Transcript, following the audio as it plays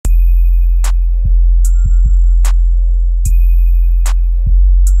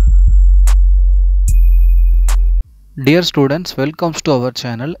Dear students, welcome to our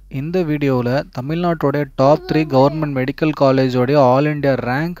channel. In the video, Tamil Nadu top 3 government medical college all India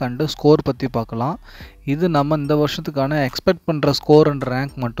rank and score பத்தி பார்க்கலாம். இது நம்ம இந்த வருஷத்துக்கான expect பண்ற ஸ்கோர் and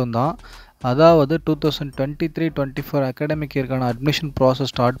rank மட்டும்தான். அதாவது 2023-24 academic yearக்கான அட்மிஷன்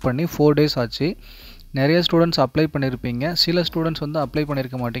ப்ராசஸ் ஸ்டார்ட் பண்ணி 4 days ஆச்சு. நிறைய ஸ்டூடெண்ட்ஸ் அப்ளை பண்ணியிருப்பீங்க, சில ஸ்டூடெண்ட்ஸ் வந்து அப்ளை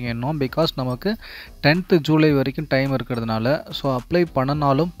பண்ணியிருக்க மாட்டீங்க இன்னும், பிகாஸ் நமக்கு 10th ஜூலை வரைக்கும் டைம் இருக்கிறதுனால. ஸோ அப்ளை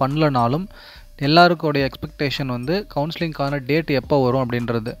பண்ணனாலும் பண்ணலனாலும் எல்லாருக்கோடைய எக்ஸ்பெக்டேஷன் வந்து கவுன்சிலிங்கான டேட் எப்போ வரும்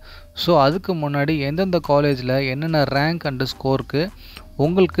அப்படின்றது. ஸோ அதுக்கு முன்னாடி எந்தெந்த காலேஜில் என்னென்ன ரேங்க் அண்டு ஸ்கோருக்கு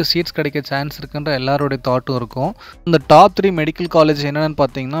உங்களுக்கு சீட்ஸ் கிடைக்க சான்ஸ் இருக்குன்ற எல்லாரோடைய தாட்டும் இருக்கும். இந்த டாப் 3 மெடிக்கல் காலேஜ் என்னென்னு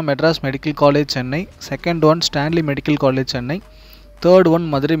பார்த்தீங்கன்னா, Madras medical college Chennai, second one Stanley medical college Chennai, third one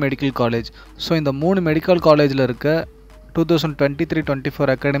Madurai medical college. So இந்த 3 மெடிக்கல் காலேஜில் இருக்க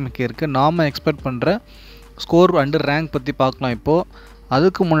 2023-24 அகாடமிக் இயருக்கு நாம் எக்ஸ்பெக்ட் பண்ணுற ஸ்கோர் அண்டு ரேங்க் பற்றி பார்க்கலாம். இப்போது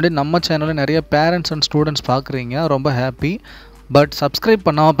அதுக்கு முன்னாடி நம்ம சேனலில் நிறைய பேரண்ட்ஸ் அண்ட் ஸ்டூடெண்ட்ஸ் பார்க்குறீங்க, ரொம்ப ஹாப்பி. பட் சப்ஸ்கிரைப்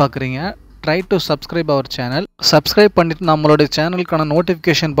பண்ணாமல் பார்க்குறீங்க, try to subscribe our channel. Subscribe பண்ணிவிட்டு நம்மளுடைய சேனலுக்கான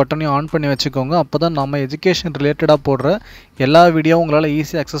நோட்டிஃபிகேஷன் பட்டனையும் ஆன் பண்ணி வச்சுக்கோங்க. அப்போ தான் நம்ம எஜுகேஷன் ரிலேட்டடாக போடுற எல்லா வீடியோவும் உங்களால்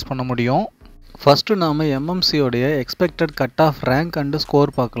ஈஸியாக அக்சஸ் பண்ண முடியும். ஃபஸ்ட்டு நாம் எம்எம்சியோடைய expected cut off rank and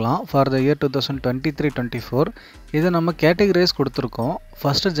score பார்க்கலாம் ஃபார் த இயர் 2023-24. இதை நம்ம கேட்டகரைஸ் கொடுத்துருக்கோம்.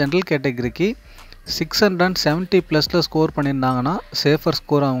 ஃபஸ்ட்டு ஜென்ரல் கேட்டகரிக்கு 670 ப்ளஸில் ஸ்கோர் பண்ணியிருந்தாங்கன்னா சேஃபர்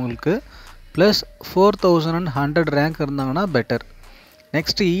ஸ்கோர் அவங்களுக்கு, ப்ளஸ் 4100 ரேங்க் இருந்தாங்கன்னா பெட்டர்.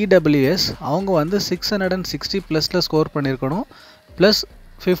 நெக்ஸ்ட்டு இடபிள்யூஎஸ் அவங்க வந்து 660 ப்ளஸில் ஸ்கோர் பண்ணியிருக்கணும், ப்ளஸ்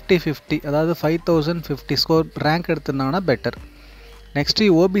 50-50 அதாவது 5050 score rank எடுத்திருந்தாங்கன்னா better.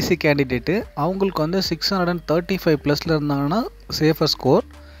 Next OBC candidate அவங்களுக்கு வந்து 635 ப்ளஸில் இருந்தாங்கன்னா சேஃபர் ஸ்கோர்,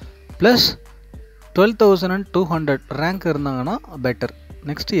 ப்ளஸ் 12200 ரேங்க் இருந்தாங்கன்னா பெட்டர்.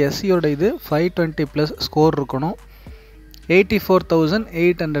 நெக்ஸ்ட்டு எஸ்சியோட இது 520 ப்ளஸ் ஸ்கோர் இருக்கணும்,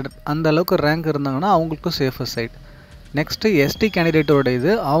 84,800 அந்த அளவுக்கு ரேங்க் இருந்தாங்கன்னா அவங்களுக்கு சேஃபர் சைட். நெக்ஸ்ட்டு எஸ்டி கேண்டிடேட்டோட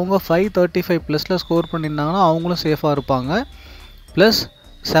இது அவங்க 535 ப்ளஸில் ஸ்கோர் பண்ணியிருந்தாங்கன்னா அவங்களும் சேஃபாக இருப்பாங்க, ப்ளஸ்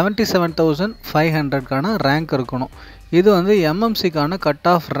 77,500க்கான ரேங்க் இருக்கணும். இது வந்து எம்எம்சிக்கான cut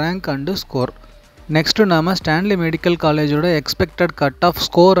off rank and score. Next நாம் ஸ்டான்லி மெடிக்கல் காலேஜோட expected cut off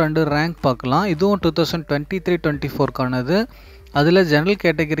score and rank பார்க்கலாம். இதுவும் 2023-24க்கானது. அதில் ஜென்ரல்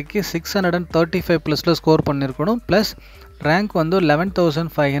கேட்டகரிக்கு 635 ப்ளஸில் ஸ்கோர் பண்ணியிருக்கணும், ப்ளஸ் ரேங்க் வந்து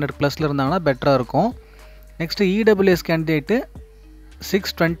 11,500 ப்ளஸில் இருந்தாங்கன்னா பெட்டராக இருக்கும். நெக்ஸ்ட்டு இடபிள்யூஎஸ் கேண்டிடேட்டு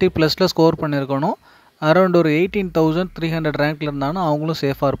 620 ப்ளஸில் ஸ்கோர் பண்ணியிருக்கணும், அரௌண்ட் ஒரு 18,300 ரேங்க்கில் இருந்தாங்கன்னா அவங்களும்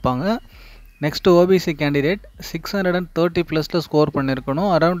சேஃபாக இருப்பாங்க. நெக்ஸ்ட்டு ஓபிசி கேண்டிடேட் 630 ப்ளஸில் ஸ்கோர் பண்ணியிருக்கணும்,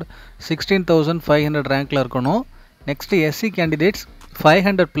 அரௌண்ட் 16,500 ரேங்க்கில் இருக்கணும். நெக்ஸ்ட்டு எஸ்சி கேண்டிடேட்ஸ்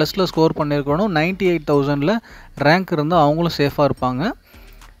 500 ப்ளஸில் ஸ்கோர் பண்ணியிருக்கணும், 98,000ல் ரேங்க் இருந்தால் அவங்களும் சேஃபாக இருப்பாங்க.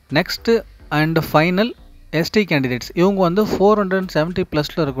 Next and final ST candidates இவங்க வந்து 470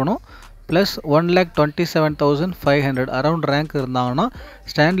 ப்ளஸில் இருக்கணும், ப்ளஸ் 1,27,500 அரௌண்ட் ரேங்க் இருந்தாங்கன்னா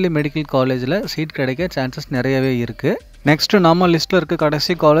ஸ்டான்லி மெடிக்கல் காலேஜில் சீட் கிடைக்க சான்சஸ் நிறையவே இருக்குது. நெக்ஸ்ட்டு நம்ம லிஸ்ட்டில் இருக்க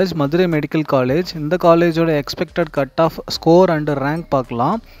கடைசி காலேஜ் மதுரை மெடிக்கல் காலேஜ். இந்த காலேஜோட expected cut off score and rank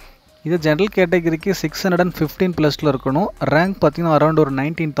பார்க்கலாம். இது ஜென்ரல் கேட்டகரிக்கு 615 ப்ளஸில் இருக்கணும், ரேங்க் பார்த்திங்கன்னா அரௌண்ட் ஒரு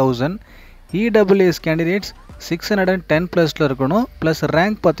 19,000. இடபிள்யூஎஸ் கேண்டிடேட்ஸ் 610 ப்ளஸில் இருக்கணும், ப்ளஸ்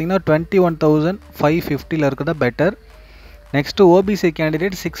ரேங்க் பார்த்திங்கன்னா 21,550ல் இருக்கிறதா பெட்டர். நெக்ஸ்ட்டு ஓபிசி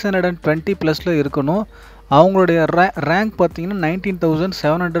கேண்டிடேட் 620 ப்ளஸில் இருக்கணும், அவங்களுடைய ரேங்க் பார்த்திங்கன்னா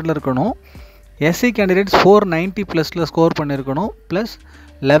 19,700ல் இருக்கணும். எஸ்சி கேண்டிடேட்ஸ் 490 ப்ளஸில் ஸ்கோர் பண்ணியிருக்கணும், ப்ளஸ்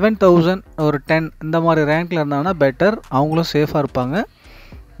 11,010 இந்த மாதிரி ரேங்க்கில் இருந்தாங்கன்னா பெட்டர், அவங்களும் சேஃபாக இருப்பாங்க.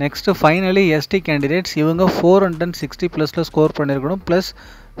 நெக்ஸ்ட்டு ஃபைனலி எஸ்டி கேண்டிடேட்ஸ் இவங்க 460 ப்ளஸில் ஸ்கோர் பண்ணியிருக்கணும், ப்ளஸ்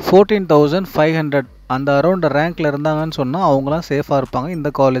 14,500 அந்த அரௌண்ட் ரேங்க்கில் இருந்தாங்கன்னு சொன்னால் அவங்களாம் சேஃபாக இருப்பாங்க இந்த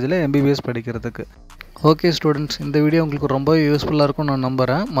காலேஜில் எம்பிபிஎஸ் படிக்கிறதுக்கு. ஓகே ஸ்டூடெண்ட்ஸ், இந்த வீடியோ உங்களுக்கு ரொம்ப யூஸ்ஃபுல்லாக இருக்கும்னு நான்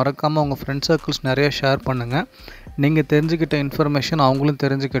நம்புகிறேன். மறக்காமல் உங்கள் ஃப்ரெண்ட்ஸ் சர்க்கிள்ஸ் நிறைய ஷேர் பண்ணுங்கள். நீங்கள் தெரிஞ்சுக்கிட்ட இன்ஃபர்மேஷன் அவங்களும்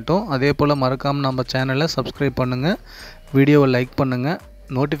தெரிஞ்சுக்கிட்டோம். அதே போல் மறக்காமல் நம்ம சேனலை சப்ஸ்கிரைப் பண்ணுங்கள், வீடியோவை லைக் பண்ணுங்கள்,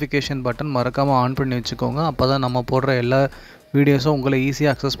 நோட்டிஃபிகேஷன் பட்டன் மறக்காமல் ஆன் பண்ணி வச்சுக்கோங்க. அப்போ தான் நம்ம போடுற எல்லா வீடியோஸும் உங்களை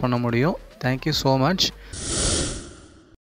ஈஸியாக அக்சஸ் பண்ண முடியும். Thank you so much.